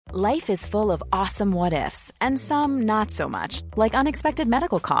Life is full of awesome what-ifs, and some not so much, like unexpected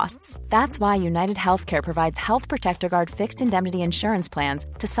medical costs. That's why United Healthcare provides Health Protector Guard fixed indemnity insurance plans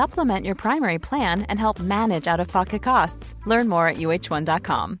to supplement your primary plan and help manage out-of-pocket costs. Learn more at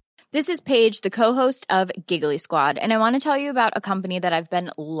uh1.com. This is Paige, the co-host of Giggly Squad, and I want to tell you about a company that I've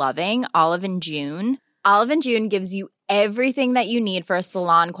been loving, Olive & June. Olive & June gives you everything that you need for a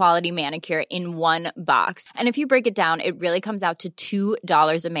salon-quality manicure in one box. And if you break it down, it really comes out to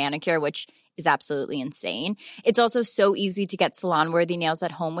 $2 a manicure, which is absolutely insane. It's also so easy to get salon-worthy nails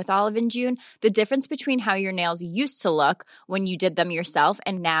at home with Olive & June. The difference between how your nails used to look when you did them yourself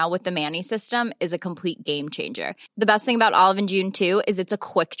and now with the Mani system is a complete game changer. The best thing about Olive & June, too, is it's a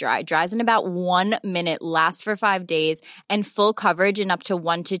quick dry. Dries in about 1 minute, lasts for 5 days, and full coverage in up to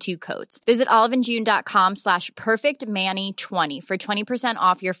 1 to 2 coats. Visit oliveandjune.com/perfectmani20 for 20%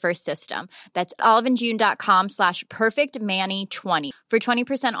 off your first system. That's oliveandjune.com/perfectmani20 for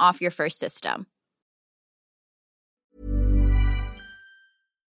 20% off your first system.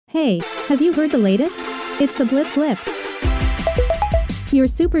 Hey, have you heard the latest? It's the Blip Blip. Your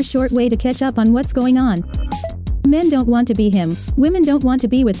super short way to catch up on what's going on. Men don't want to be him. Women don't want to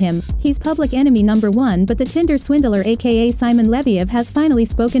be with him. He's public enemy number 1, but the Tinder Swindler aka Simon Leviev has finally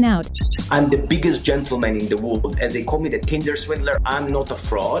spoken out. I'm the biggest gentleman in the world, and they call me the Tinder Swindler. I'm not a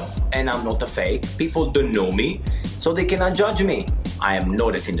fraud, and I'm not a fake. People don't know me, so they cannot judge me. I am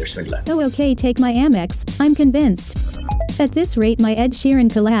not a Tinder Swindler. Oh okay, take my Amex, I'm convinced. At this rate my Ed Sheeran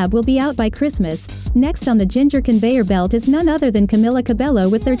collab will be out by Christmas. Next on the Ginger conveyor belt is none other than Camila Cabello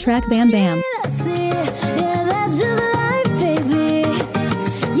with their track Bam Bam.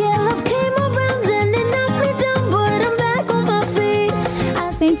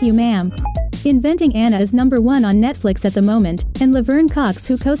 Thank you, ma'am. Inventing Anna is number 1 on Netflix at the moment, and Laverne Cox,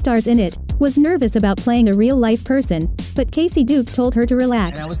 who co-stars in it, was nervous about playing a real-life person, but Casey Duke told her to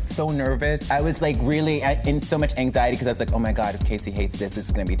relax. And I was so nervous. I was like really in so much anxiety because I was like, oh my God, if Casey hates this,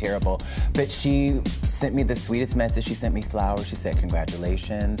 it's gonna be terrible. But she sent me the sweetest message. She sent me flowers. She said,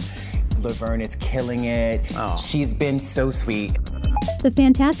 congratulations. Laverne is killing it. Oh. She's been so sweet. The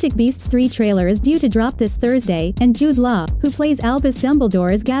Fantastic Beasts 3 trailer is due to drop this Thursday, and Jude Law, who plays Albus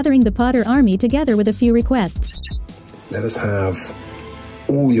Dumbledore, is gathering the Potter army together with a few requests. Let us have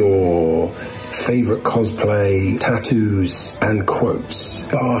all your favorite cosplay, tattoos, and quotes.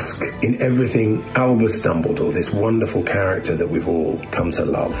 Bask in everything Albus Dumbledore, this wonderful character that we've all come to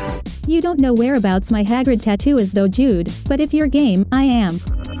love. You don't know whereabouts my Hagrid tattoo is though, Jude, but if you're game, I am.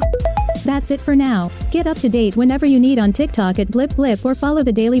 That's it for now. Get up to date whenever you need on TikTok at Blip Blip or follow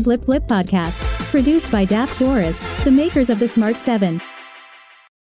the Daily Blip Blip podcast. Produced by Daft Doris, the makers of the Smart 7.